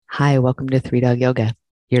Hi, welcome to Three Dog Yoga.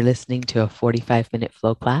 You're listening to a 45-minute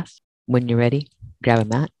flow class. When you're ready, grab a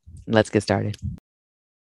mat and let's get started.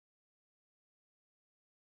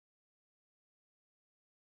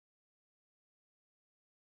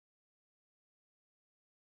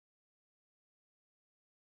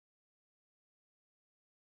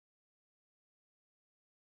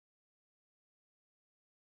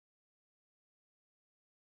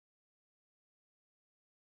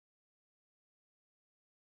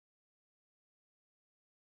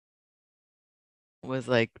 Was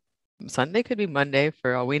like Sunday, could be Monday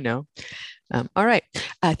for all we know. All right.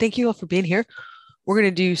 Thank you all for being here. We're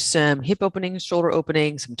going to do some hip openings, shoulder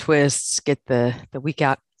openings, some twists, get the week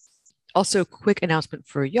out. Also, quick announcement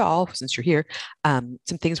for y'all, since you're here,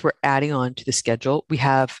 some things we're adding on to the schedule. We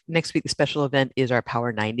have next week, the special event is our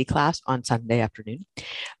Power 90 class on Sunday afternoon.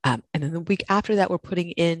 And then the week after that, we're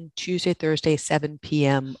putting in Tuesday, Thursday, 7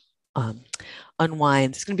 p.m.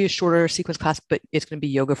 Unwinds. It's going to be a shorter sequence class, but it's going to be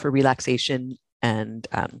yoga for relaxation and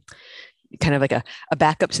kind of like a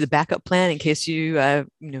backup to the backup plan in case you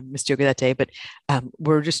missed yoga that day. But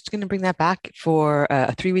we're just going to bring that back for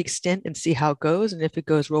a 3-week stint and see how it goes. And if it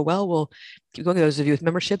goes real well, we'll keep going. Those of you with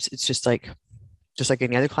memberships, it's just like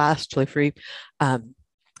any other class, totally free. And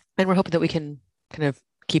we're hoping that we can kind of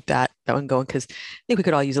keep that one going because I think we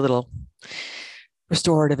could all use a little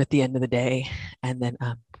restorative at the end of the day. And then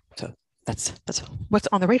so that's what's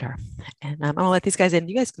on the radar. And I'm gonna let these guys in.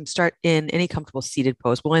 You guys can start in any comfortable seated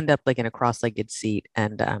pose. We'll end up like in a cross-legged seat,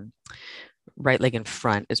 and right leg in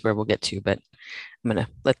front is where we'll get to. But I'm gonna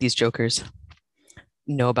let these jokers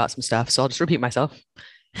know about some stuff. So I'll just repeat myself.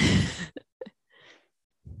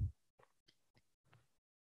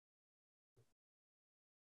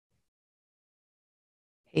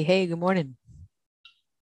 Hey, good morning.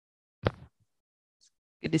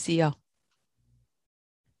 Good to see y'all.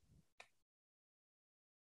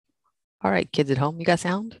 All right, kids at home, you got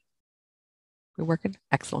sound? We're working?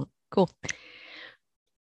 Excellent. Cool.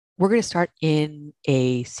 We're going to start in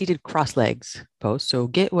a seated cross legs pose. So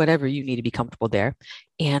get whatever you need to be comfortable there.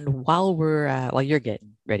 And while you're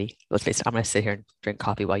getting ready, let's face it, I'm going to sit here and drink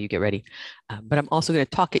coffee while you get ready. But I'm also going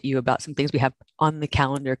to talk at you about some things we have on the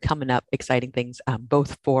calendar coming up, exciting things,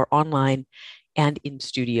 both for online and in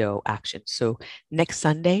studio action. So next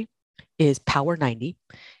Sunday is Power 90.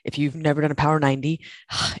 If you've never done a Power 90,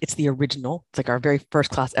 it's the original. It's like our very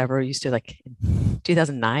first class ever. We used to like in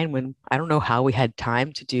 2009 when I don't know how we had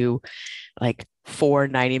time to do like 4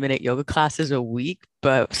 90-minute yoga classes a week,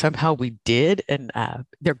 but somehow we did. And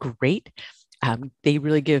they're great. They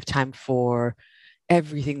really give time for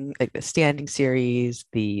everything like the standing series,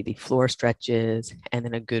 the floor stretches, and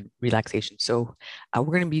then a good relaxation. So we're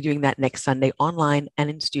going to be doing that next Sunday online and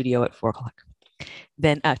in studio at 4 o'clock.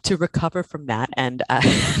 Then to recover from that and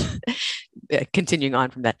continuing on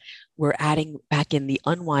from that, we're adding back in the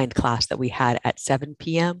unwind class that we had at 7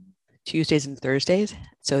 p.m. Tuesdays and Thursdays.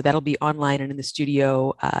 So that'll be online and in the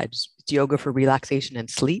studio, just yoga for relaxation and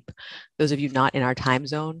sleep. Those of you not in our time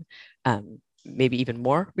zone, maybe even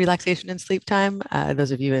more relaxation and sleep time. Those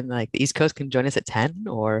of you in like the East Coast can join us at 10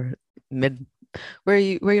 or mid. Where are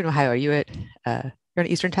you in Ohio? Are you at you're on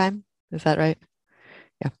Eastern time? Is that right?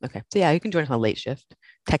 Yeah. Okay. So yeah, you can join us on a late shift.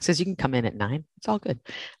 Texas, you can come in at 9. It's all good.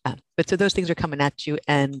 But so those things are coming at you,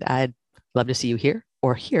 and I'd love to see you here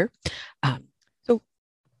or here. So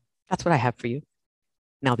that's what I have for you.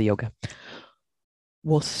 Now the yoga.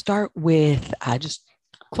 We'll start with just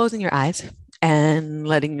closing your eyes and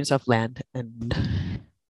letting yourself land and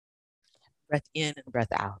breath in and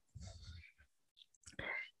breath out.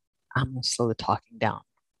 I'm going to slow the talking down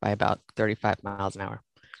by about 35 miles an hour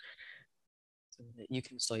so that you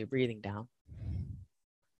can slow your breathing down.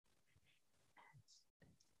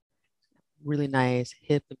 Really nice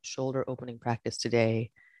hip and shoulder opening practice today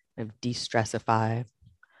of de-stressify.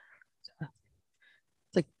 It's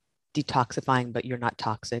like detoxifying, but you're not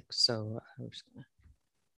toxic. So I'm just gonna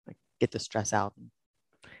like get the stress out and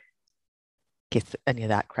get any of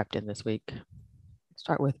that crept in this week.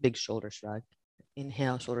 Start with big shoulder shrug.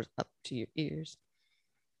 Inhale, shoulders up to your ears.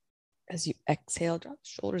 As you exhale, drop the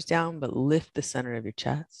shoulders down, but lift the center of your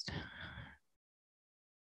chest.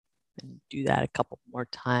 And do that a couple more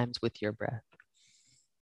times with your breath.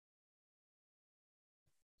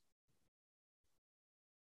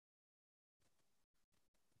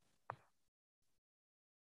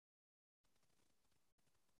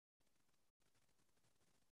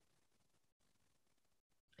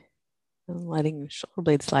 And letting your shoulder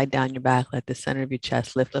blades slide down your back, let the center of your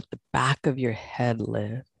chest lift, let the back of your head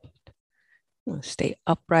lift. Stay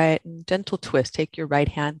upright and gentle twist. Take your right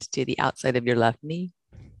hand to the outside of your left knee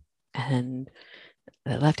and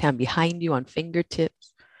the left hand behind you on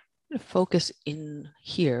fingertips. going to focus in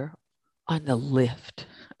here on the lift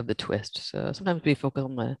of the twist. So sometimes we focus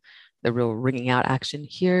on the real wringing out action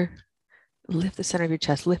here. Lift the center of your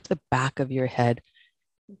chest, lift the back of your head.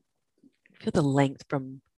 Feel the length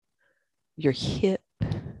from your hip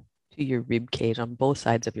to your rib cage on both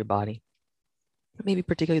sides of your body. Maybe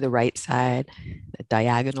particularly the right side, the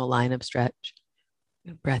diagonal line of stretch.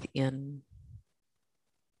 Breath in,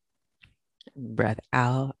 breath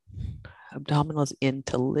out. Abdominals in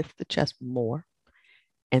to lift the chest more.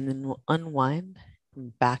 And then we'll unwind,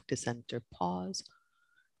 back to center, pause,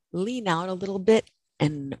 lean out a little bit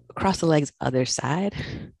and cross the legs other side.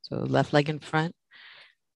 So left leg in front.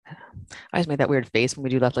 I always make that weird face when we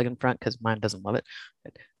do left leg in front because mine doesn't love it.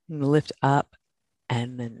 But lift up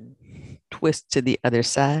and then twist to the other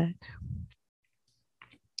side.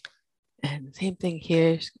 And same thing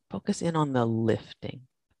here, focus in on the lifting.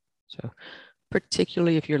 So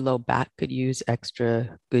particularly if your low back could use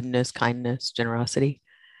extra goodness, kindness, generosity,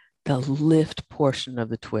 the lift portion of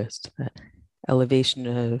the twist, that elevation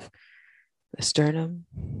of the sternum,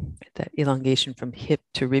 that elongation from hip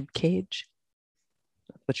to rib cage,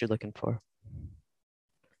 that's what you're looking for.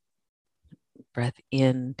 Breath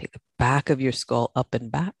in, take the back of your skull up and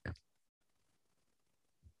back.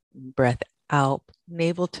 Breath out,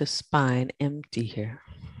 navel to spine, empty here.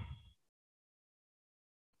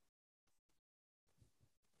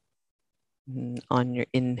 On your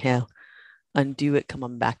inhale, undo it, come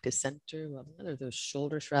on back to center. We'll have another of those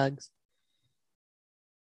shoulder shrugs.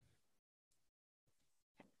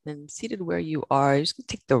 Then seated where you are, you're just gonna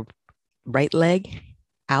take the right leg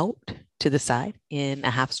out to the side in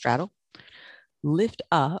a half straddle. Lift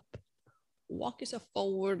up, walk yourself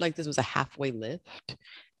forward like this was a halfway lift.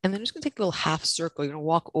 And then just gonna take a little half circle. You're gonna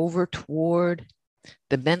walk over toward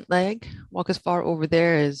the bent leg, walk as far over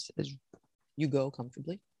there as you go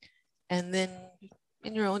comfortably. And then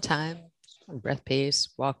in your own time, breath pace,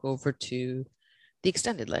 walk over to the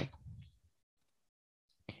extended leg.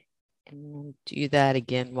 And we'll do that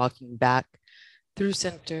again, walking back through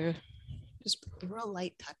center. Just a real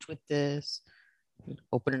light touch with this,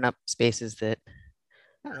 opening up spaces that,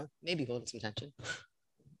 I don't know, maybe holding some tension.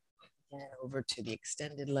 And over to the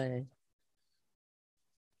extended leg.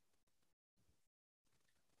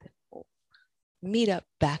 Meet up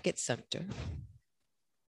back at center.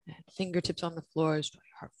 And fingertips on the floor, draw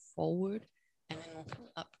your heart forward. And then we'll come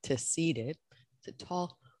up to seated, to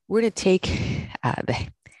tall. We're going to take the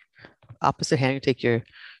opposite hand. You take your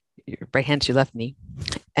right hand to your left knee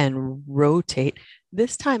and rotate.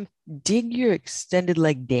 This time, dig your extended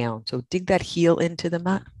leg down. So dig that heel into the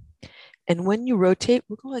mat. And when you rotate,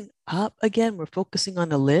 we're going up again. We're focusing on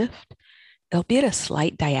the lift. It'll be at a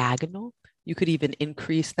slight diagonal. You could even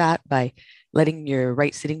increase that by letting your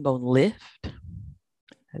right sitting bone lift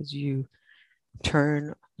as you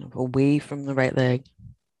turn away from the right leg.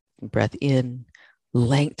 Breath in,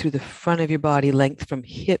 length through the front of your body, length from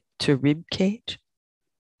hip to rib cage.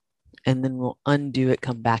 And then we'll undo it,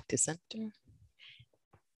 come back to center.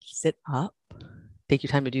 Sit up. Take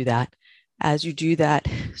your time to do that. As you do that,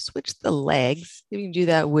 switch the legs. You can do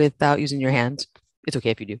that without using your hands. It's okay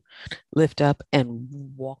if you do. Lift up and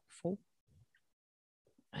walk forward.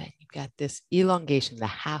 And you've got this elongation, the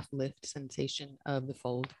half lift sensation of the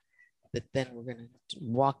fold. But then we're going to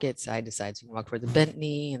walk it side to side. So you can walk toward the bent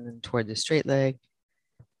knee and then toward the straight leg.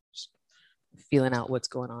 Just feeling out what's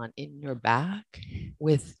going on in your back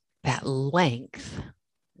with that length.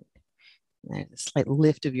 And a slight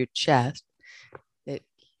lift of your chest.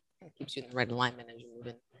 It keeps you in the right alignment as you're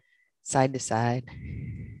moving side to side.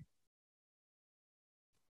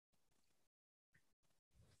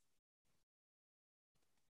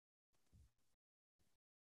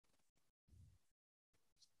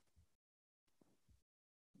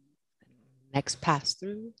 Next pass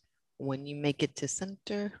through. When you make it to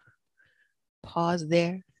center, pause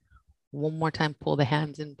there. One more time, pull the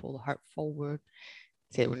hands in, pull the heart forward.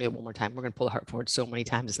 Say it, we're gonna do it one more time. We're gonna pull the heart forward so many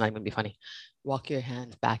times, it's not even gonna be funny. Walk your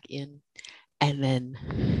hands back in. And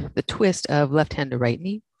then the twist of left hand to right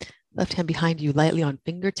knee, left hand behind you lightly on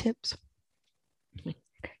fingertips. And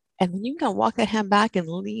then you can walk that hand back and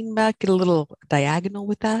lean back, get a little diagonal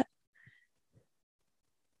with that.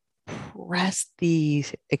 Press the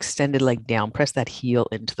extended leg down, press that heel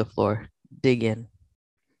into the floor, dig in.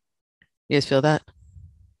 You guys feel that?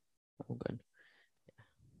 Oh, good.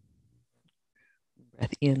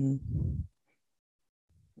 Breath in,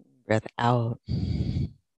 breath out.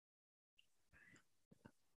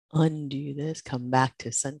 Undo this, come back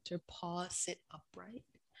to center, pause, sit upright.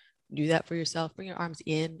 Do that for yourself. Bring your arms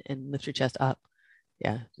in and lift your chest up.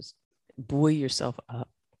 Yeah, just buoy yourself up.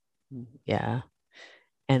 Yeah.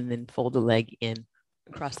 And then fold the leg in.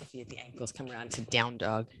 Cross the feet at the ankles, come around to down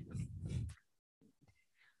dog.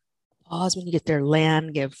 Pause when you get there,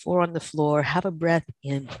 land, get 4 on the floor, have a breath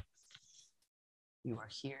in. You are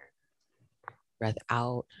here. Breath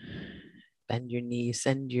out, bend your knees,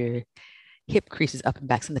 send your hip creases up and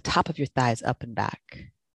back, send the top of your thighs up and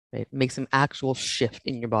back. Right? Make some actual shift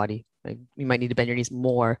in your body. Like you might need to bend your knees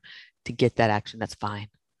more to get that action. That's fine.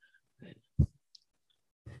 Good.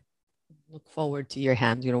 Look forward to your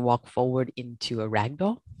hands. You're going to walk forward into a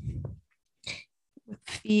ragdoll with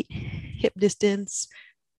feet hip distance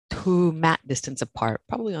to mat distance apart,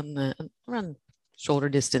 probably on the around shoulder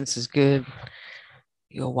distance is good.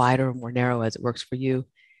 You go wider or more narrow as it works for you.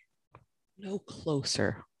 No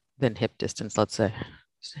closer than hip distance, let's say,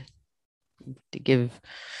 to give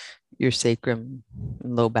your sacrum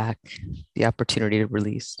and low back the opportunity to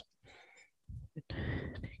release.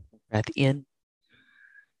 Breath in.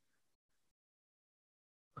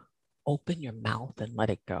 Open your mouth and let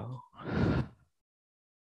it go.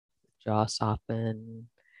 Jaw soften.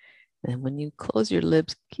 And when you close your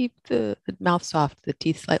lips, keep the mouth soft, the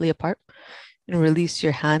teeth slightly apart, and release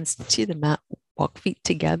your hands to the mat. Walk feet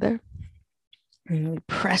together. And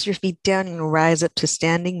press your feet down and rise up to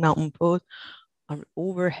standing mountain pose. Arm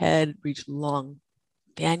overhead, reach long.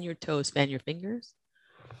 Fan your toes, fan your fingers.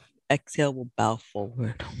 Exhale, we'll bow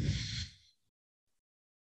forward.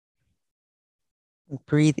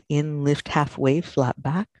 Breathe in, lift halfway, flat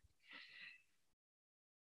back.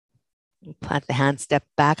 Plant the hand, step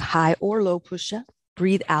back, high or low push up.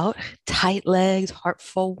 Breathe out, tight legs, heart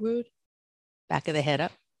forward, back of the head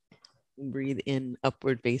up. Breathe in,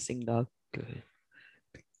 upward facing dog. Good.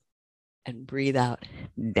 And breathe out,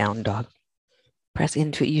 down dog. Press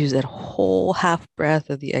into it. Use that whole half breath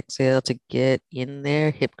of the exhale to get in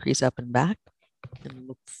there. Hip crease up and back. And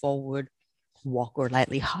look forward. Walk or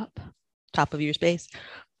lightly hop. Top of your space.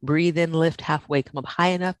 Breathe in, lift halfway. Come up high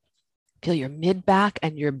enough. Feel your mid back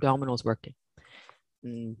and your abdominals working.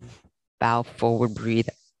 And bow forward. Breathe.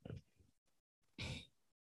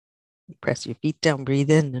 Press your feet down.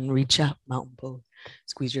 Breathe in and reach up. Mountain pose.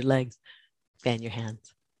 Squeeze your legs. Fan your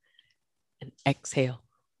hands. And exhale.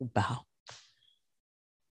 Bow.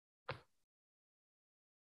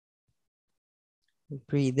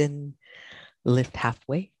 Breathe in, lift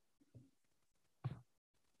halfway.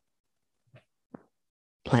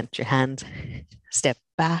 Plant your hands, step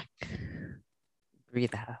back,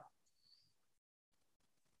 breathe out.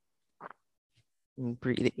 And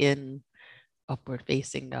breathe in, upward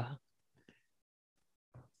facing dog.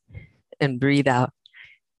 And breathe out,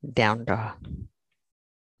 down dog.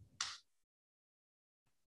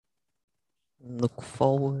 Look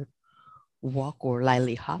forward, walk or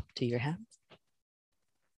lightly hop to your hands.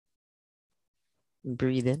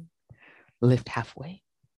 Breathe in, lift halfway.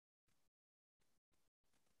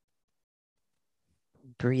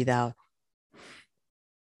 Breathe out.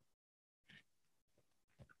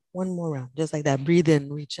 One more round, just like that. Breathe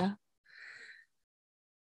in, reach up.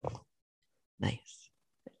 Nice.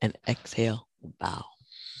 And exhale, bow.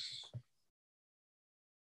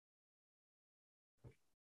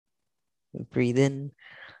 Breathe in,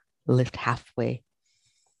 lift halfway.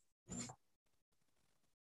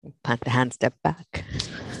 Plant the hand, step back.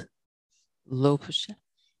 Low push-up.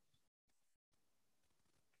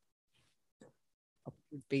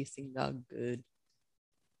 Upward facing dog, good.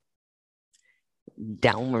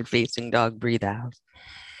 Downward facing dog, breathe out.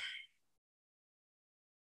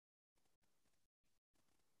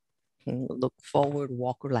 Look forward,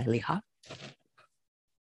 walk or lightly hop.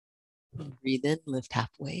 Breathe in, lift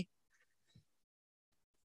halfway.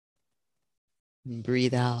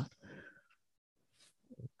 Breathe out.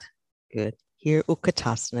 Good. Here,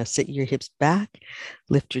 Utkatasana. Sit your hips back,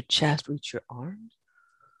 lift your chest, reach your arms.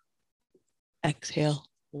 Exhale,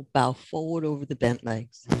 we'll bow forward over the bent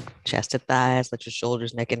legs. Chest to thighs, let your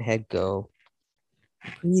shoulders, neck, and head go.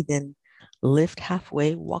 Breathe in, lift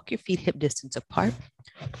halfway, walk your feet hip distance apart.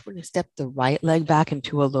 We're going to step the right leg back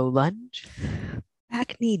into a low lunge.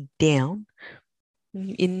 Back knee down.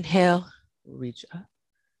 Inhale, reach up.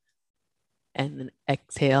 And then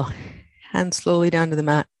exhale, hands slowly down to the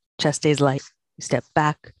mat. Chest stays light. You step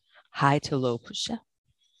back, high to low push-up.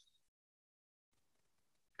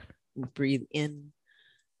 Breathe in,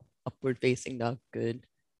 upward facing dog, good.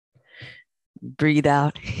 Breathe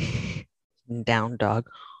out, down dog.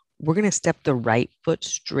 We're gonna step the right foot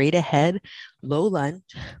straight ahead, low lunge,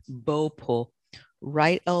 bow pull.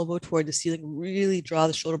 Right elbow toward the ceiling, really draw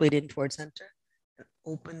the shoulder blade in towards center. And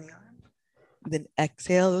open the arm. Then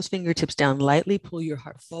exhale those fingertips down lightly, pull your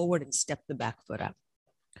heart forward and step the back foot up.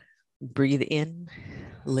 Breathe in,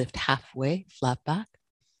 lift halfway, flat back.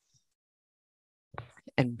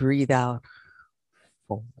 And breathe out,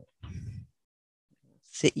 fold.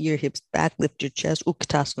 Sit your hips back, lift your chest.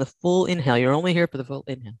 Utkatasana, full inhale. You're only here for the full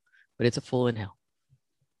inhale, but it's a full inhale.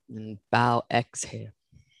 And bow, exhale.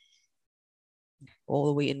 All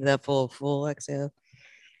the way into that full exhale.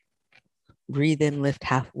 Breathe in, lift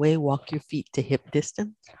halfway, walk your feet to hip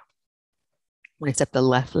distance. When I step the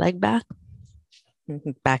left leg back,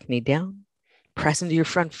 back knee down, press into your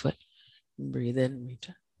front foot. Breathe in, reach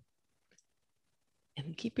up.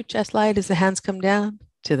 And keep your chest light as the hands come down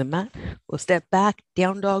to the mat. We'll step back,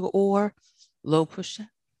 down dog or low push-up.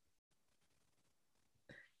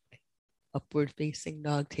 Upward facing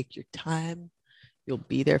dog, take your time. You'll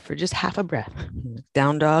be there for just half a breath.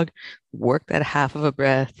 Down dog, work that half of a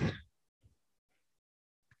breath.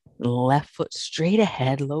 Left foot straight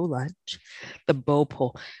ahead, low lunge. The bow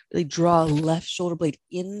pull, really draw left shoulder blade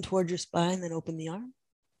in towards your spine, then open the arm.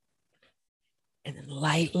 And then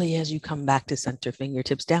lightly as you come back to center,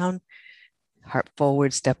 fingertips down, heart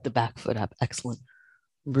forward, step the back foot up. Excellent.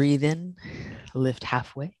 Breathe in, lift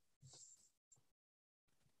halfway.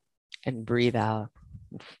 And breathe out,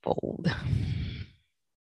 fold.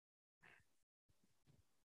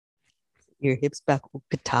 Your hips back,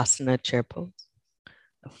 Utkatasana, chair pose.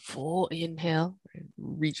 A full inhale,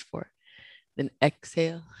 reach for it. Then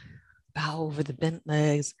exhale, bow over the bent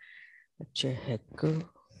legs, let your head go.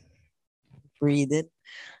 Breathe in,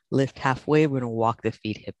 lift halfway. We're gonna walk the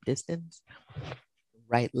feet hip distance.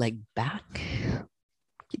 Right leg back.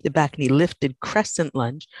 Keep the back knee lifted, crescent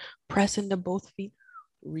lunge. Press into both feet,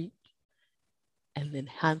 reach. And then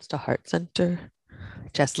hands to heart center.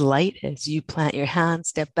 Chest light as you plant your hands,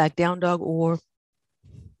 step back, down dog or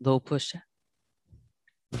low push up.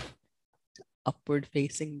 Upward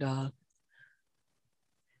facing dog.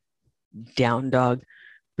 Down dog.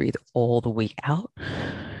 Breathe all the way out.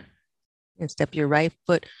 And step your right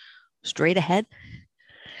foot straight ahead.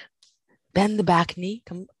 Bend the back knee,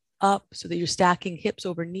 come up so that you're stacking hips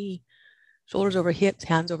over knee, shoulders over hips,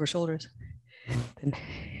 hands over shoulders. Then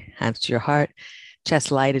hands to your heart.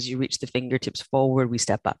 Chest light as you reach the fingertips forward, we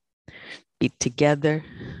step up. Feet together,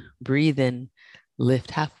 breathe in,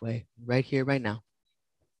 lift halfway, right here, right now.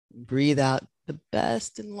 Breathe out the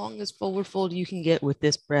best and longest forward fold you can get with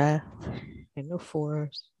this breath. And no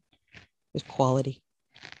force, just quality.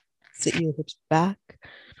 Sit your hips back,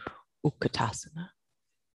 Utkatasana.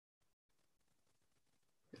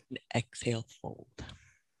 And exhale, fold.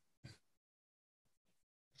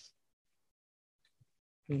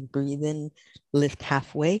 And breathe in, lift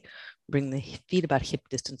halfway, bring the feet about hip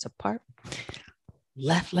distance apart.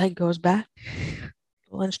 Left leg goes back,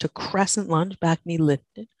 lunge to crescent lunge, back knee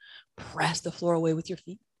lifted. Press the floor away with your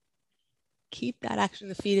feet. Keep that action in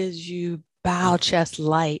the feet as you bow, chest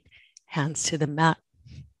light, hands to the mat.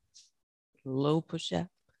 Low push up.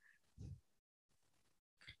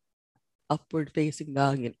 Upward facing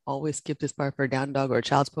dog, and always skip this part for a down dog or a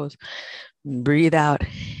child's pose. Breathe out.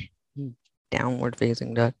 Downward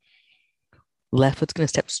facing dog. Left foot's going to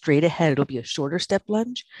step straight ahead. It'll be a shorter step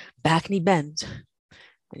lunge. Back knee bends.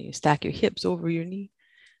 And you stack your hips over your knee,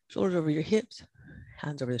 shoulders over your hips,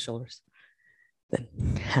 hands over the shoulders.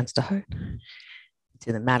 Then hands to heart.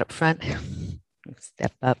 To the mat up front.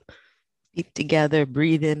 Step up. Feet together.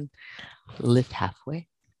 Breathe in. Lift halfway.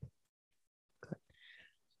 Good.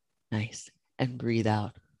 Nice. And breathe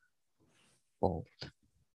out. Fold.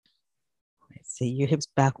 Sit your hips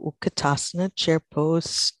back, Utkatasana, chair pose.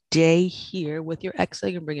 Stay here with your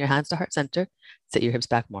exhale and bring your hands to heart center. Sit your hips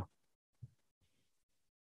back more.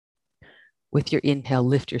 With your inhale,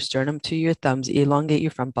 lift your sternum to your thumbs, elongate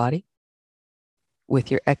your front body. With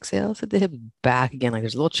your exhale, sit the hips back again, like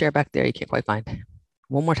there's a little chair back there you can't quite find.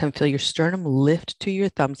 One more time, feel your sternum lift to your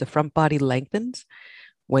thumbs, the front body lengthens.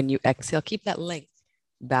 When you exhale, keep that length.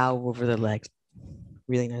 Bow over the legs.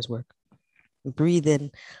 Really nice work. Breathe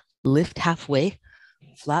in. Lift halfway,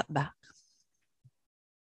 flat back.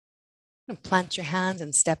 Plant your hands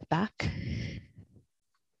and step back.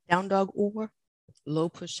 Down dog or low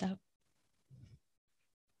push up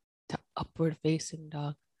to upward facing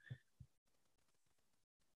dog.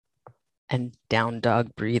 And down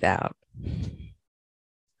dog, breathe out.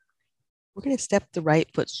 We're going to step the right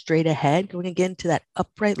foot straight ahead, going again to that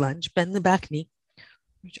upright lunge, bend the back knee,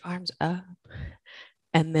 reach arms up,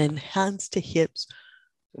 and then hands to hips.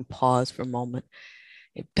 And pause for a moment.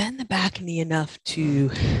 Bend the back knee enough to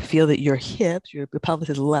feel that your hips, your pelvis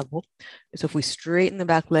is level. So if we straighten the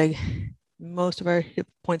back leg, most of our hip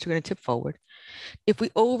points are going to tip forward. If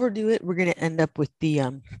we overdo it, we're going to end up with the,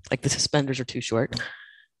 like the suspenders are too short.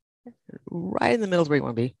 Right in the middle is where you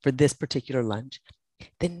want to be for this particular lunge.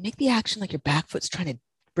 Then make the action like your back foot's trying to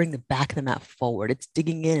bring the back of the mat forward. It's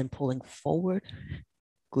digging in and pulling forward.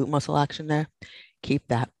 Glute muscle action there. Keep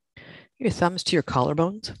that. Your thumbs to your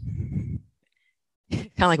collarbones.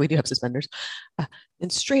 Kind of like we do have suspenders.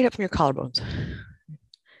 And straight up from your collarbones.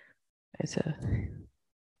 It's a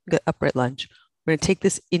good upright lunge. We're going to take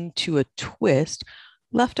this into a twist.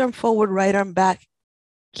 Left arm forward, right arm back.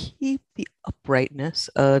 Keep the uprightness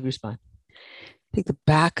of your spine. Take the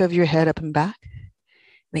back of your head up and back.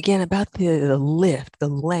 And again, about the lift, the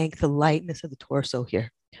length, the lightness of the torso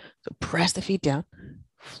here. So press the feet down,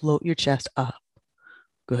 float your chest up.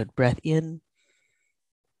 Good. Breath in,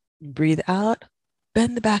 breathe out,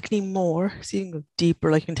 bend the back knee more. So you can go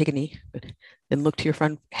deeper, like you can take a knee. Good. Then look to your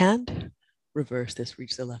front hand, reverse this,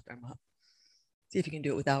 reach the left arm up. See if you can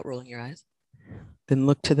do it without rolling your eyes. Then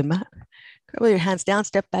look to the mat. Curl your hands down,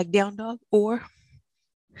 step back, down dog, or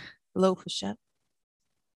low push-up.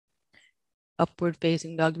 Upward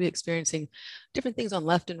facing dog. Be experiencing different things on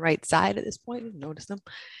left and right side at this point. Notice them.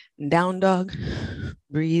 Down dog.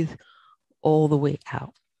 Breathe all the way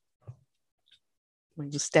out.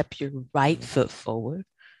 When you step your right foot forward,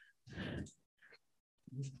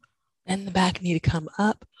 bend the back knee to come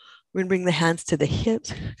up. We're gonna bring the hands to the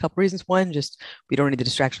hips. A couple reasons. One, just we don't need the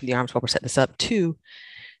distraction of the arms while we're setting this up. Two,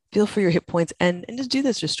 feel for your hip points and just do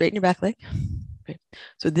this. Just straighten your back leg. Okay.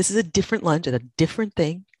 So this is a different lunge and a different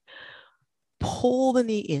thing. Pull the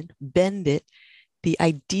knee in, bend it. The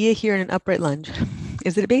idea here in an upright lunge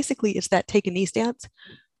is that it's that take a knee stance,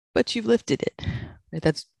 but you've lifted it. Right?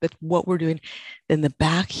 That's what we're doing. Then the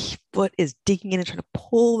back foot is digging in and trying to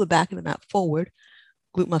pull the back of the mat forward.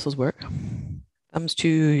 Glute muscles work. Thumbs to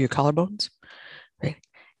your collarbones. Right?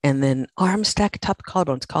 And then arms stack atop the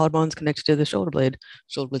collarbones. Collarbones connected to the shoulder blade.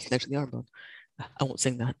 Shoulder blade connected to the arm bone. I won't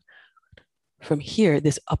sing that. From here,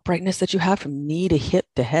 this uprightness that you have from knee to hip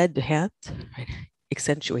to head to hands, right?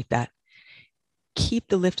 Accentuate that. Keep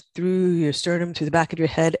the lift through your sternum to the back of your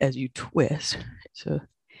head as you twist. So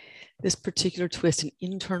this particular twist, an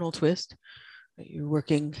internal twist, you're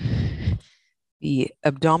working the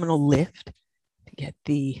abdominal lift to get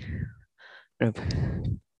the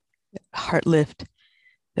heart lift,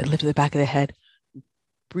 that lift to the back of the head.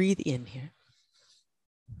 Breathe in here.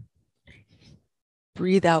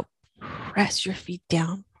 Breathe out. Press your feet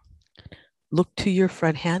down. Look to your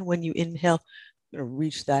front hand. When you inhale, you're going to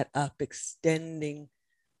reach that up, extending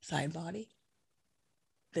side body.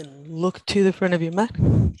 Then look to the front of your mat,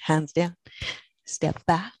 hands down. Step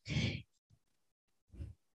back.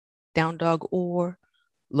 Down dog or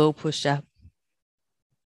low push-up.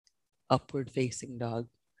 Upward facing dog.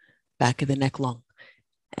 Back of the neck long.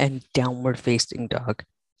 And downward facing dog.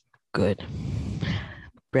 Good.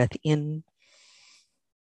 Breath in.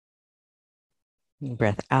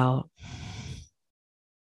 Breath out.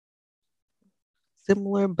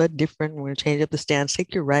 Similar but different. We're going to change up the stance.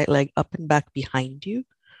 Take your right leg up and back behind you.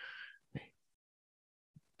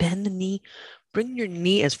 Bend the knee. Bring your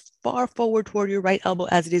knee as far forward toward your right elbow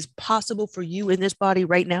as it is possible for you in this body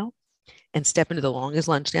right now. And step into the longest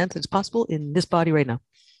lunge stance that's possible in this body right now.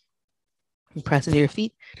 And press into your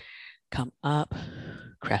feet. Come up,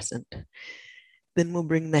 crescent. Then we'll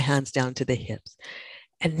bring the hands down to the hips.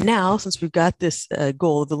 And now, since we've got this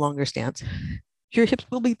goal of the longer stance, your hips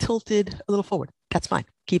will be tilted a little forward. That's fine.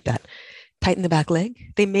 Keep that. Tighten the back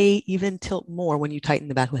leg. They may even tilt more when you tighten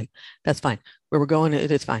the back leg. That's fine. Where we're going,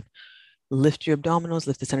 it's fine. Lift your abdominals,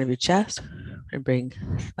 lift the center of your chest, and bring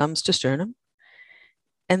thumbs to sternum.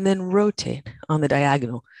 And then rotate on the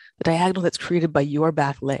diagonal that's created by your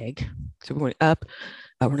back leg. So we're going up.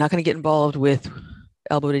 We're not going to get involved with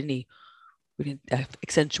elbow to knee. We can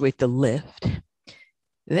accentuate the lift.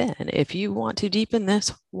 Then, if you want to deepen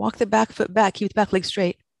this, walk the back foot back, keep the back leg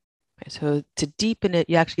straight. Okay, so to deepen it,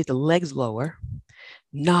 you actually get the legs lower,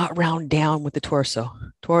 not round down with the torso.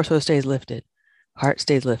 Torso stays lifted, heart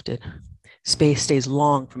stays lifted, space stays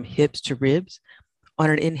long from hips to ribs. On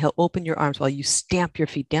an inhale, open your arms while you stamp your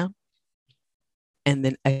feet down. And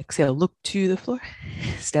then exhale, look to the floor,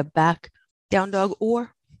 step back, down dog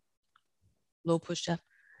or low push-up,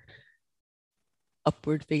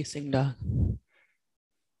 upward facing dog.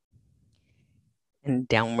 And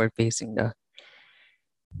downward facing dog.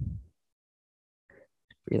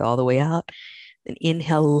 Breathe all the way out. Then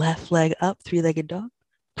inhale, left leg up, three-legged dog.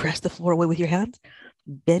 Press the floor away with your hands.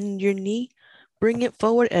 Bend your knee. Bring it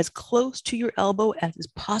forward as close to your elbow as is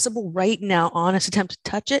possible right now. Honest attempt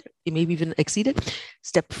to touch it. You maybe even exceed it.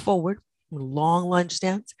 Step forward. Long lunge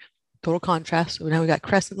stance. Total contrast. So now we got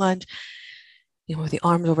crescent lunge. With the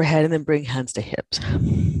arms overhead and then bring hands to hips.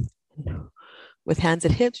 With hands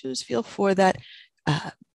at hips, just feel for that.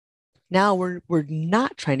 Now we're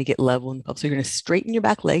not trying to get level in the pelvis. So you're going to straighten your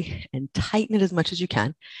back leg and tighten it as much as you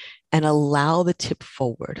can and allow the tip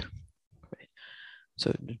forward. Right.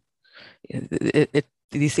 So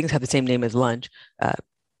These things have the same name as lunge,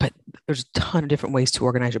 but there's a ton of different ways to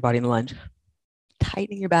organize your body in lunge.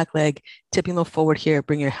 Tightening your back leg, tipping a little forward here,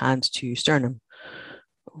 bring your hands to sternum.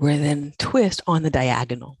 We're then twist on the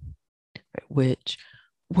diagonal, right, which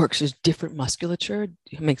works as different musculature.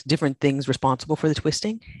 It makes different things responsible for the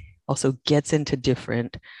twisting. Also gets into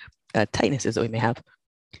different tightnesses that we may have.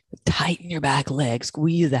 Tighten your back leg,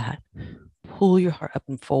 squeeze that, pull your heart up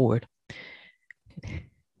and forward.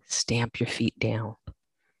 Stamp your feet down.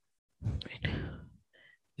 Right.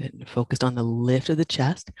 And focused on the lift of the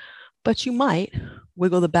chest, but you might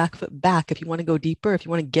wiggle the back foot back if you want to go deeper, if you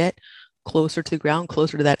want to get closer to the ground,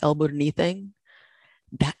 closer to that elbow to knee thing.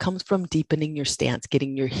 That comes from deepening your stance,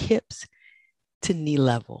 getting your hips to knee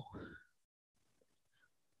level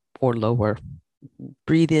or lower.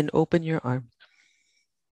 Breathe in, open your arms,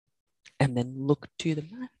 and then look to the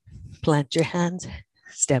mat. Plant your hands,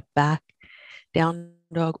 step back, down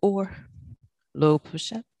dog or low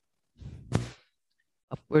push-up.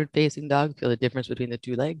 Upward facing dog, feel the difference between the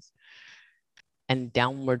two legs. And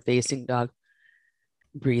downward facing dog,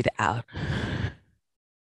 breathe out.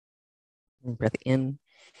 Breath in.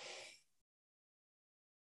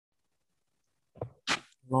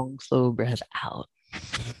 Long, slow breath out.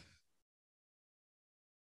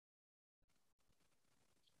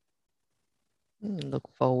 Look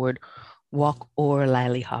forward, walk or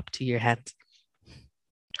lily hop to your hands.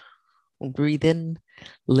 Breathe in,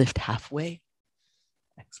 lift halfway.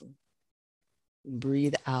 Excellent.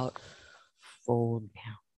 Breathe out, fold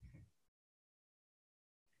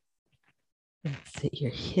down. Sit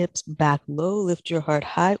your hips back low, lift your heart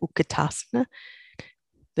high, Utkatasana.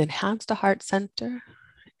 Then hands to heart center.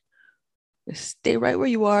 Stay right where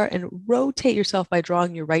you are and rotate yourself by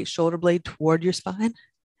drawing your right shoulder blade toward your spine.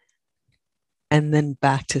 And then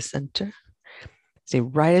back to center. Stay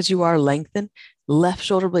right as you are, lengthen. Left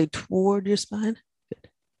shoulder blade toward your spine. Good.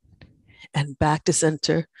 And back to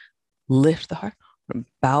center. Lift the heart.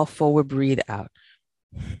 Bow forward, breathe out.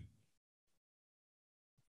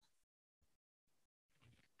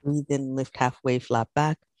 Breathe in, lift halfway, flat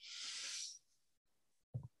back.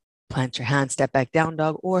 Plant your hands, step back, down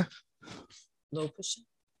dog or low push.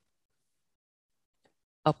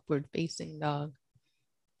 Upward facing dog.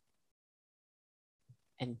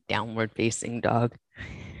 And downward facing dog.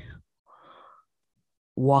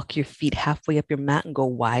 Walk your feet halfway up your mat and go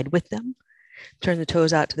wide with them. Turn the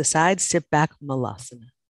toes out to the side, sit back, Malasana.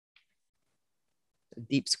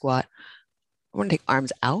 Deep squat. I want to take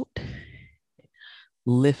arms out.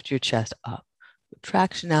 Lift your chest up.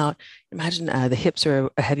 Traction out. Imagine the hips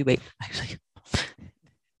are a heavy weight. Actually,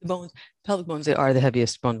 the bones, pelvic bones, they are the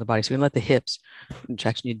heaviest bone in the body. So we let the hips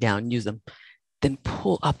traction you down, use them. Then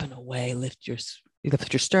pull up and away. Lift your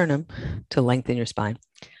sternum to lengthen your spine.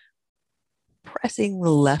 Pressing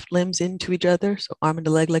the left limbs into each other. So arm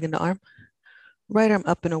into leg, leg into arm. Right arm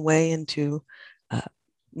up and away into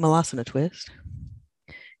Malasana twist.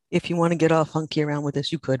 If you want to get all funky around with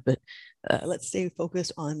this, you could, but let's stay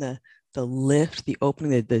focused on the lift, the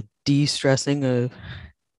opening, the de-stressing of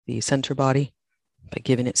the center body by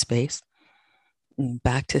giving it space. And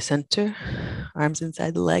back to center, arms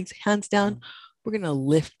inside the legs, hands down. We're going to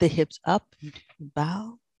lift the hips up,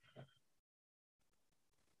 bow.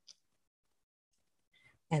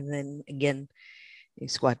 And then again, you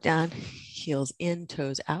squat down, heels in,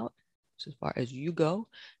 toes out, as far as you go.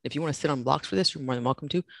 If you want to sit on blocks for this, you're more than welcome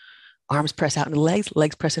to. Arms press out into the legs,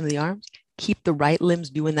 legs press into the arms. Keep the right limbs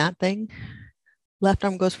doing that thing. Left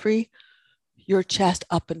arm goes free. Your chest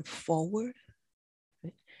up and forward.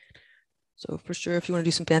 Okay. So for sure, if you want to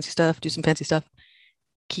do some fancy stuff, do some fancy stuff.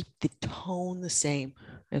 Keep the tone the same.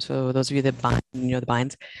 And so those of you that bind, the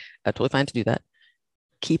binds, totally fine to do that.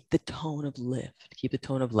 Keep the tone of lift. Keep the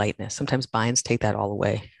tone of lightness. Sometimes binds take that all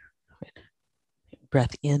away. Right.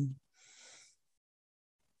 Breath in.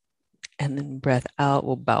 And then breath out.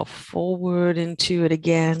 We'll bow forward into it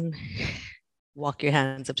again. Walk your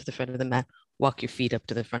hands up to the front of the mat. Walk your feet up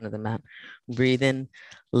to the front of the mat. Breathe in,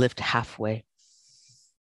 lift halfway.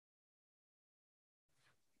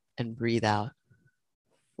 And breathe out,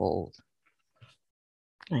 fold.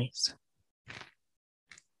 Nice.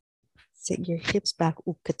 Sit your hips back,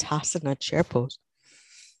 Utkatasana, chair pose.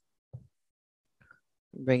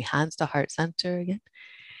 Bring hands to heart center again.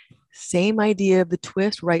 Same idea of the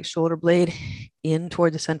twist, right shoulder blade in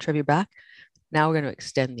toward the center of your back. Now we're going to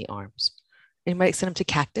extend the arms. And you might extend them to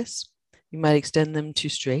cactus. You might extend them to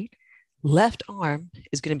straight. Left arm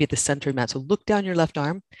is going to be at the center of the mat. So look down your left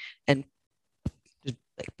arm and just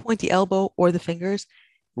point the elbow or the fingers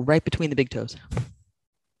right between the big toes.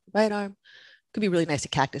 Right arm could be really nice to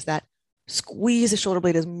cactus that. Squeeze the shoulder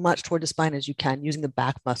blade as much toward the spine as you can using the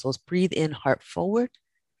back muscles. Breathe in, heart forward,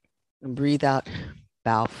 and breathe out,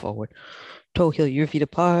 bow forward. Toe heel your feet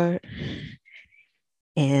apart.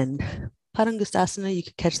 And Padangusthasana, you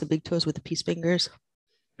can catch the big toes with the peace fingers.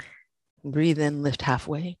 Breathe in, lift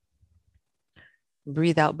halfway.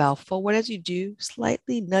 Breathe out, bow forward. As you do,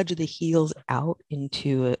 slightly nudge the heels out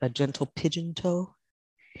into a gentle pigeon toe.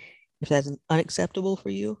 If that's unacceptable for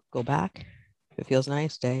you, go back. If it feels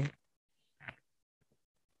nice, stay.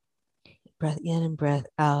 Breath in and breath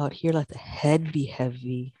out. Here, let the head be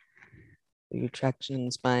heavy. Your traction in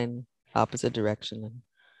the spine, opposite direction, and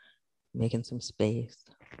making some space.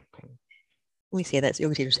 Okay. When we say that, so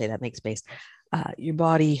yoga teachers say that, make space. Your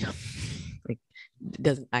body like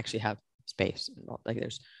doesn't actually have space. Like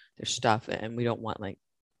there's stuff, and we don't want like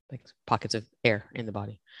pockets of air in the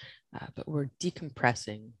body. But we're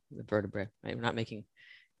decompressing the vertebrae. Right? We're not making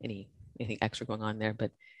anything extra going on there, but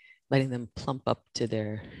letting them plump up to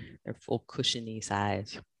their full cushiony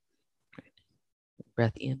size. Right.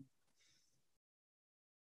 Breath in.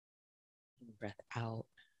 Breath out.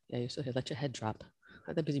 Yeah, you're still here. Let your head drop.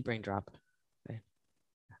 Let the busy brain drop. Okay.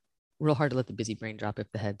 Real hard to let the busy brain drop if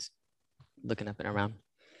the head's looking up and around.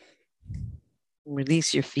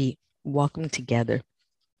 Release your feet. Walk them together.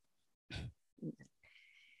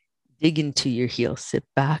 Dig into your heels. Sit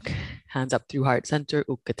back. Hands up through heart center.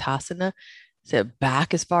 Utkatasana. Sit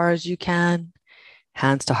back as far as you can.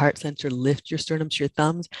 Hands to heart center. Lift your sternum to your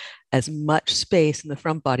thumbs. As much space in the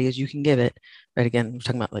front body as you can give it. Right, again, we're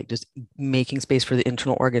talking about like just making space for the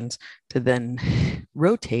internal organs to then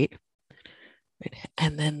rotate. Right?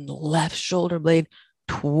 And then left shoulder blade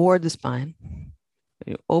toward the spine.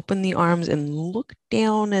 You open the arms and look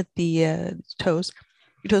down at the toes.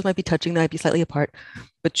 Your toes might be touching, they might be slightly apart,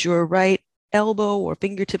 but your right elbow or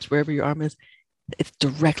fingertips, wherever your arm is, it's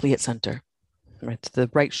directly at center. Right? So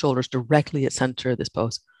the right shoulder is directly at center of this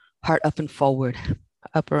pose. Heart up and forward.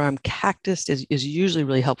 Upper arm cactus is usually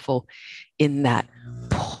really helpful in that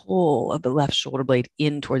pull of the left shoulder blade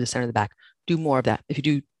in toward the center of the back. Do more of that. If you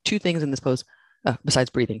do two things in this pose, besides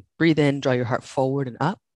breathing, breathe in, draw your heart forward and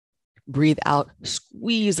up. Breathe out,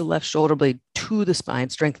 squeeze the left shoulder blade to the spine,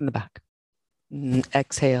 strengthen the back.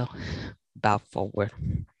 Exhale, bow forward.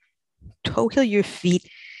 Toe heel your feet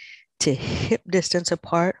to hip distance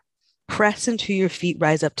apart. Press into your feet,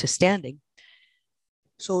 rise up to standing.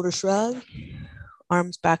 Shoulder shrug,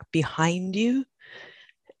 arms back behind you,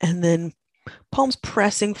 and then palms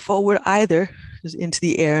pressing forward either just into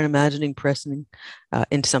the air and imagining pressing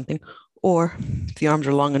into something, or if the arms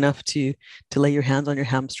are long enough to lay your hands on your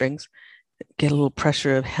hamstrings, get a little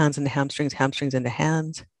pressure of hands into hamstrings, hamstrings into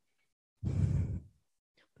hands.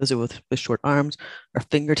 Those are with short arms. Our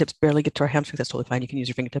fingertips barely get to our hamstrings. That's totally fine. You can use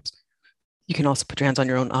your fingertips. You can also put your hands on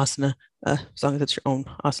your own asana, as long as it's your own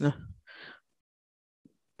asana.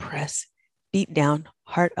 Press, feet down,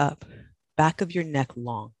 heart up, back of your neck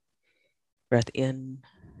long. Breath in,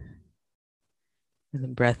 and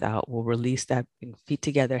then breath out. We'll release that, bring feet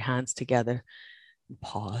together, hands together, and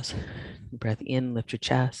pause. Breath in, lift your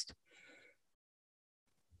chest.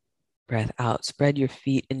 Breath out, spread your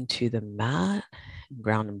feet into the mat, and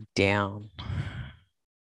ground them down.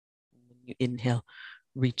 When you inhale,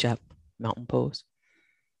 reach up, mountain pose.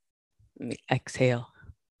 And exhale,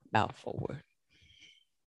 bow forward.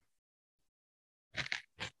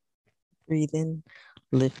 Breathe in,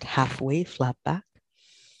 lift halfway, flat back.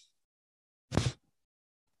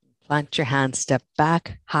 Plant your hands, step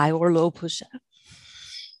back, high or low push up.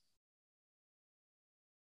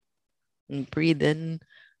 And breathe in,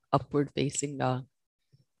 upward facing dog.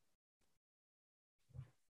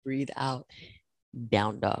 Breathe out,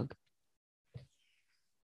 down dog.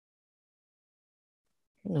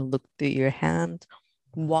 And look through your hands,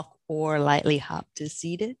 walk or lightly hop to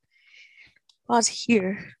seated. Pause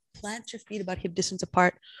here, plant your feet about hip distance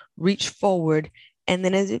apart, reach forward, and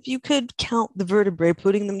then as if you could count the vertebrae,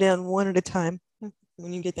 putting them down one at a time.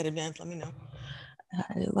 When you get that advanced, let me know.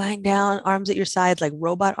 Lying down, arms at your sides like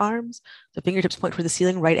robot arms. The fingertips point toward the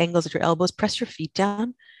ceiling, right angles at your elbows. Press your feet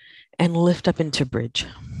down and lift up into bridge.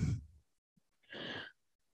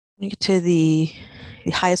 When you get to the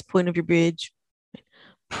highest point of your bridge,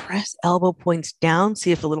 press elbow points down.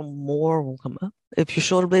 See if a little more will come up. If your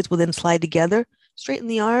shoulder blades will then slide together, straighten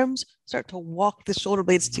the arms, start to walk the shoulder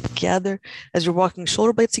blades together. As you're walking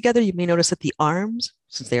shoulder blades together, you may notice that the arms,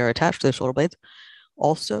 since they are attached to the shoulder blades,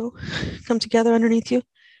 also come together underneath you.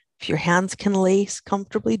 If your hands can lace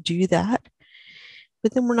comfortably, do that.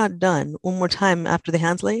 But then we're not done. One more time after the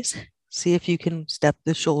hands lace, see if you can step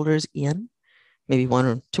the shoulders in, maybe one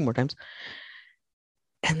or two more times.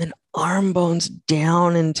 And then arm bones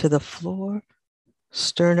down into the floor.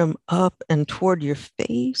 Sternum up and toward your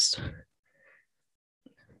face.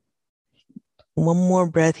 One more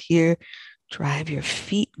breath here. Drive your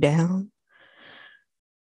feet down.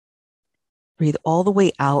 Breathe all the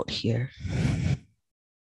way out here.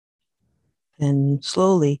 And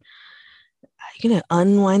slowly, you're going to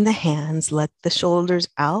unwind the hands, let the shoulders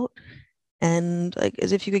out. And like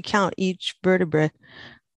as if you could count each vertebra,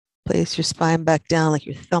 place your spine back down like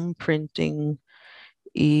you're thumbprinting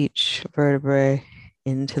each vertebrae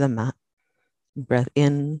into the mat. Breath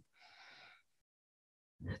in.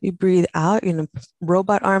 You breathe out, you're going to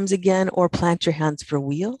robot arms again or plant your hands for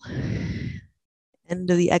wheel. End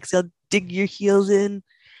of the exhale, dig your heels in.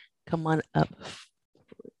 Come on up.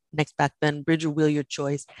 Next back bend, bridge or wheel, your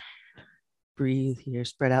choice. Breathe here,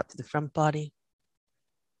 spread out to the front body.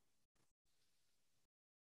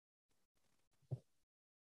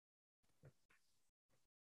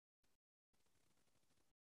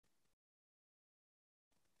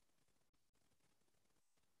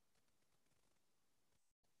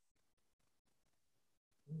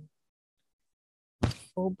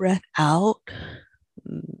 Full breath out.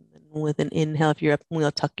 With an inhale, if you're up,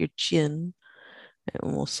 we'll tuck your chin.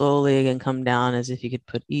 And we'll slowly again come down as if you could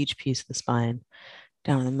put each piece of the spine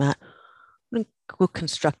down on the mat. Go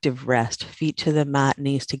constructive rest. Feet to the mat,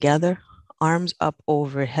 knees together. Arms up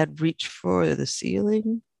overhead, reach for the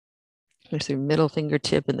ceiling. There's your middle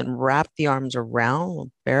fingertip and then wrap the arms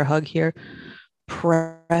around. Bear hug here.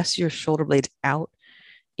 Press your shoulder blades out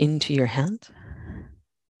into your hands.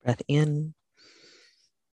 Breath in.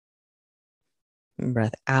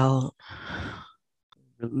 Breath out.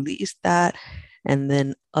 Release that. And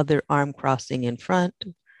then other arm crossing in front.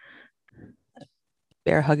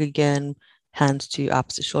 Bear hug again. Hands to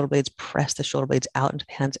opposite shoulder blades. Press the shoulder blades out into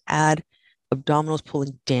the hands. Add abdominals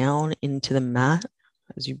pulling down into the mat.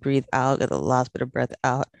 As you breathe out, get the last bit of breath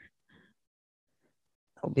out.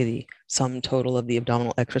 That will be the sum total of the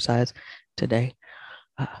abdominal exercise today,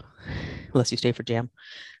 unless you stay for jam.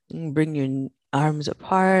 Bring your arms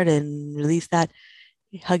apart and release that.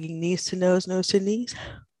 Hugging knees to nose to knees.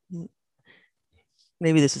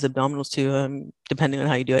 Maybe this is abdominals too, depending on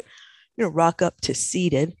how you do it. You're gonna rock up to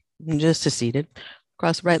seated, just to seated.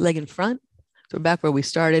 Cross the right leg in front. So we're back where we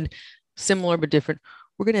started, similar but different.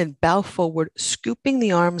 We're gonna bow forward, scooping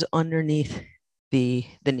the arms underneath the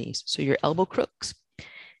knees. So your elbow crooks.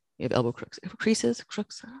 You have elbow crooks. Creases,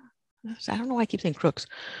 crooks. I don't know why I keep saying crooks.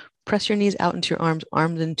 Press your knees out into your arms,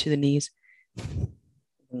 arms into the knees.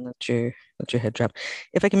 And let your head drop.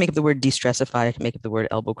 If I can make up the word de-stressify, I can make up the word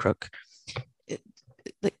elbow crook.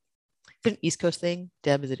 Like, it's an East Coast thing.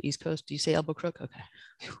 Deb, is it East Coast? Do you say elbow crook? Okay.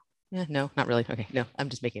 Yeah, no, not really. Okay, no, I'm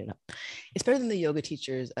just making it up. It's better than the yoga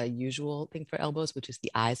teacher's usual thing for elbows, which is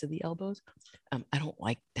the eyes of the elbows. I don't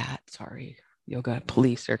like that. Sorry, yoga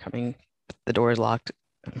police are coming. The door is locked.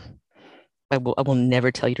 I will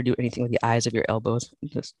never tell you to do anything with the eyes of your elbows.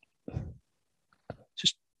 Just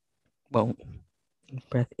won't.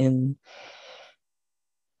 Breath in.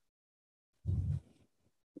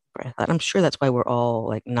 Breath out. I'm sure that's why we're all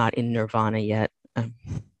like not in nirvana yet. I'm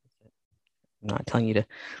not telling you to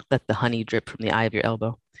let the honey drip from the eye of your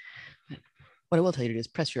elbow. What I will tell you to do is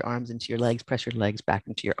press your arms into your legs, press your legs back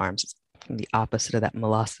into your arms. It's the opposite of that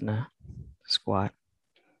malasana squat.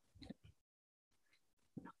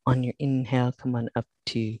 On your inhale, come on up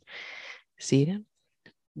to seated.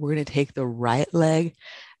 We're going to take the right leg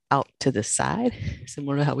out to the side,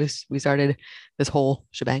 similar to how we started this whole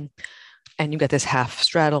shebang. And you've got this half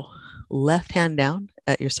straddle, left hand down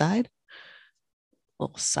at your side.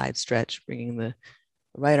 Little side stretch, bringing the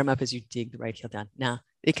right arm up as you dig the right heel down. Now,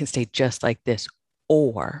 it can stay just like this,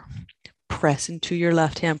 or press into your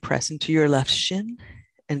left hand, press into your left shin,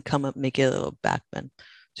 and come up, make it a little back bend.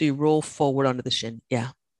 So you roll forward onto the shin. Yeah.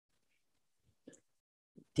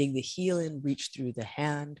 Dig the heel in, reach through the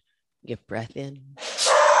hand, get breath in.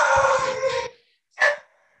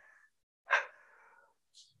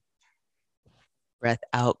 Breath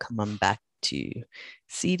out, come on back to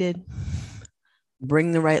seated.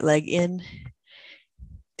 Bring the right leg in.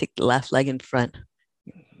 Take the left leg in front.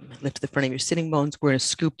 Lift the front of your sitting bones. We're going to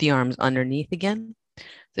scoop the arms underneath again. So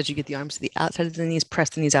that you get the arms to the outside of the knees,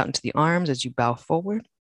 press the knees out into the arms as you bow forward.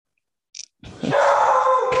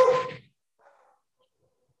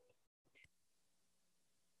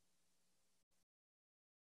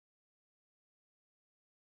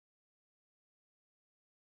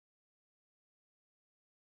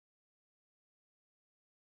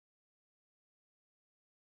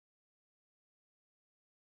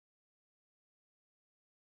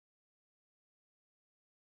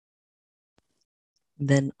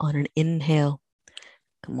 Then on an inhale,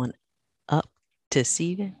 come on up to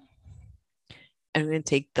seated. And we're going to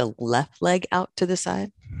take the left leg out to the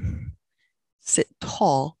side, sit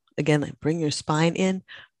tall. Again, like bring your spine in,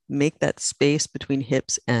 make that space between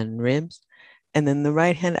hips and ribs. And then the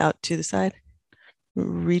right hand out to the side,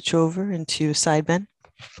 reach over into side bend.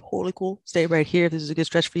 Totally cool. Stay right here. If this is a good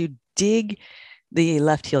stretch for you, dig the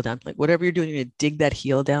left heel down. Like whatever you're doing, you're gonna dig that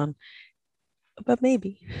heel down. But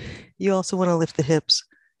maybe you also want to lift the hips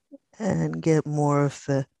and get more of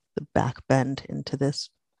the back bend into this.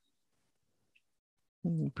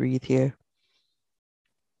 And breathe here.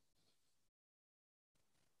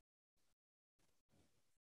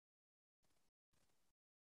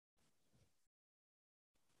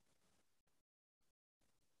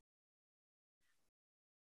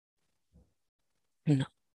 And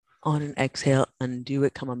on an exhale, undo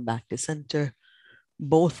it, coming back to center.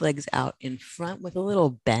 Both legs out in front with a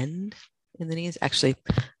little bend in the knees. Actually,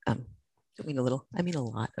 don't mean a little, I mean a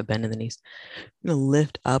lot of bend in the knees. I'm gonna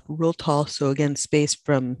lift up real tall. So again, space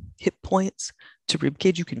from hip points to rib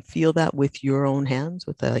cage. You can feel that with your own hands,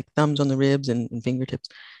 with the like thumbs on the ribs and fingertips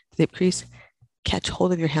to the hip crease. Catch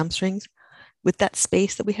hold of your hamstrings. With that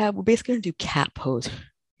space that we have, we're basically gonna do cat pose.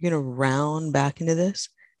 You're gonna round back into this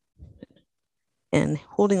and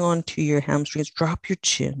holding on to your hamstrings, drop your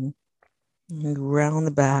chin and round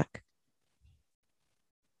the back.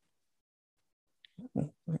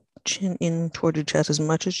 Chin in toward your chest as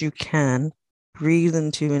much as you can. Breathe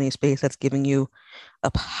into any space that's giving you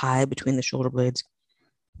up high between the shoulder blades.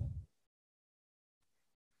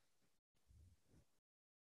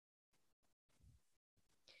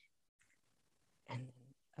 And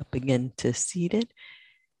up again to seated.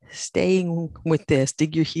 Staying with this,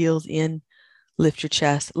 dig your heels in, lift your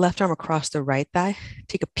chest, left arm across the right thigh.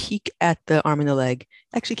 Take a peek at the arm and the leg.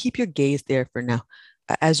 Actually, keep your gaze there for now.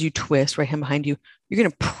 As you twist, right hand behind you, you're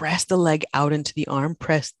going to press the leg out into the arm,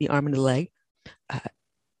 press the arm into the leg.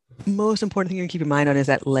 Most important thing you're going to keep your mind on is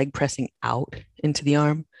that leg pressing out into the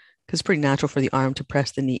arm, because it's pretty natural for the arm to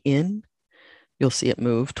press the knee in. You'll see it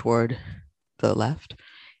move toward the left.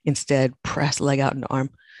 Instead, press the leg out into arm.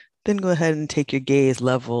 Then go ahead and take your gaze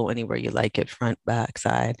level anywhere you like it, front, back,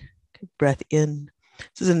 side. Breath in.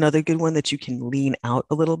 This is another good one that you can lean out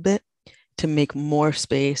a little bit to make more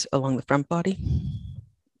space along the front body.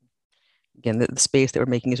 Again, the space that we're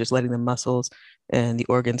making is just letting the muscles and the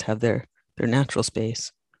organs have their natural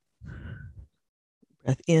space.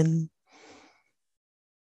 Breath in.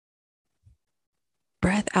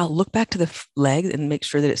 Breath out. Look back to the leg and make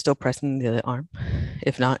sure that it's still pressing the arm.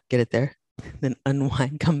 If not, get it there. Then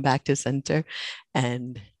unwind, come back to center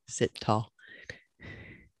and sit tall.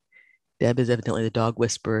 Deb is evidently the dog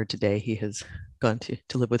whisperer today. He has gone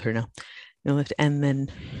to live with her now. No lift. And then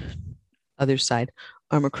other side,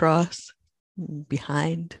 arm across,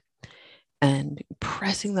 behind, and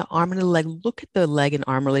pressing the arm and the leg. Look at the leg and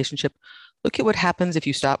arm relationship. Look at what happens if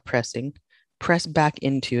you stop pressing. Press back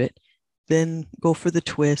into it. Then go for the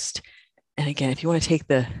twist. And again, if you want to take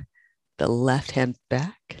the left hand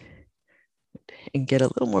back and get a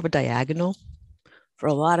little more of a diagonal, for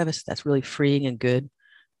a lot of us, that's really freeing and good.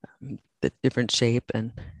 The different shape,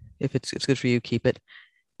 and if it's good for you, keep it.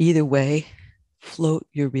 Either way, float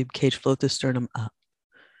your rib cage, float the sternum up.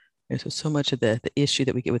 And so much of the issue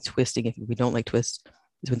that we get with twisting, if we don't like twists,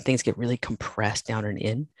 is when things get really compressed down and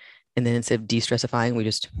in. And then instead of de-stressifying, we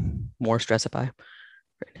just more stressify.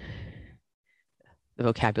 The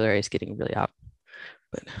vocabulary is getting really out.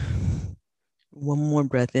 But one more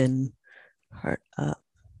breath in, heart up.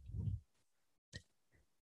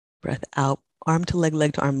 Breath out, arm to leg,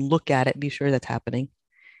 leg to arm. Look at it, be sure that's happening.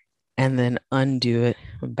 And then undo it,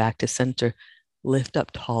 back to center. Lift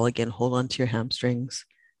up tall again, hold on to your hamstrings.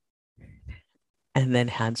 And then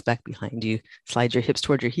hands back behind you. Slide your hips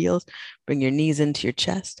toward your heels. Bring your knees into your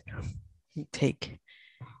chest. Take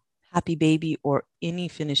happy baby or any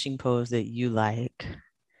finishing pose that you like.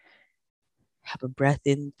 Have a breath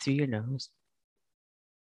in through your nose.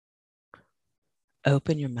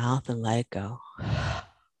 Open your mouth and let it go.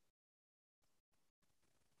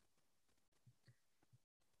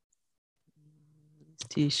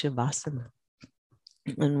 To Shavasana.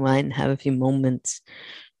 Unwind, have a few moments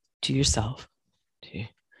to yourself to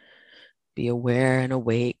be aware and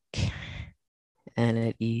awake and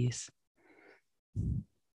at ease.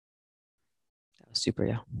 That was super,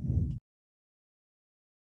 yeah.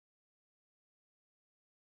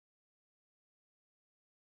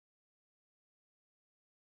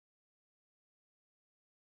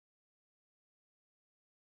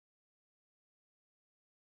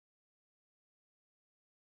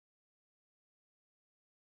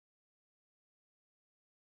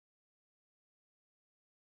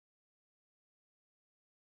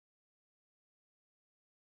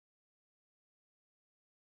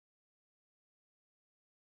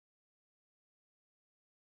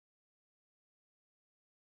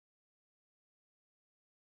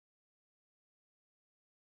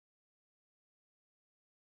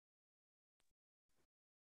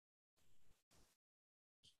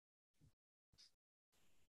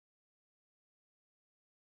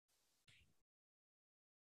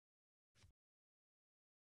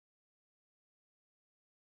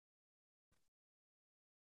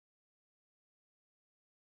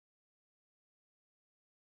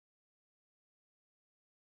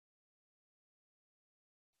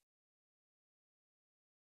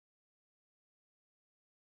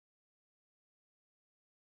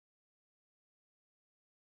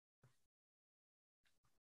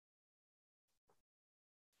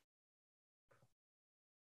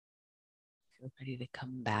 You're ready to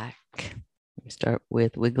come back. You start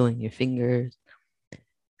with wiggling your fingers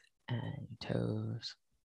and your toes.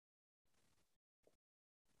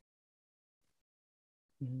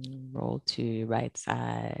 Roll to your right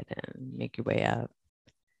side and make your way up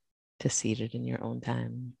to seated in your own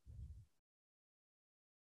time.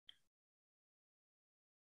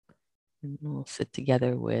 And we'll sit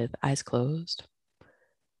together with eyes closed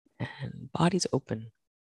and bodies open.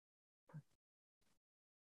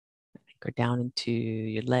 Anchor down into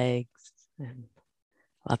your legs and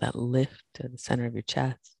allow that lift to the center of your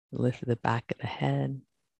chest, lift to the back of the head.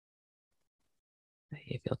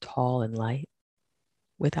 You feel tall and light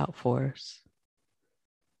without force.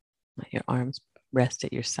 Let your arms rest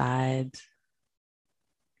at your sides.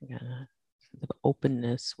 Sense of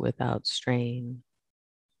openness without strain.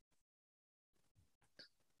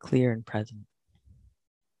 Clear and present.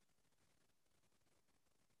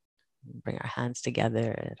 Bring our hands together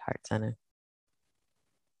at heart center.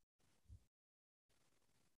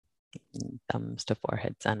 Thumbs to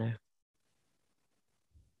forehead center.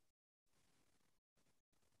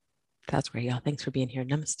 That's great, y'all. Thanks for being here.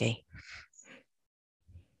 Namaste.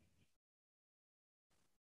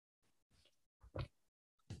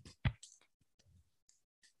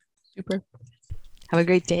 Super. Have a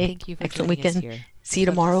great day. Thank you for Excellent joining us weekend. here. See you We'd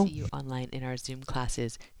love tomorrow. to see you online in our Zoom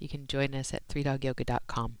classes. You can join us at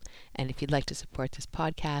 3dogyoga.com. And if you'd like to support this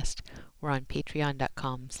podcast, we're on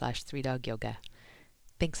patreon.com/3dogyoga.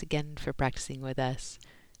 Thanks again for practicing with us.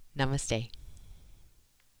 Namaste.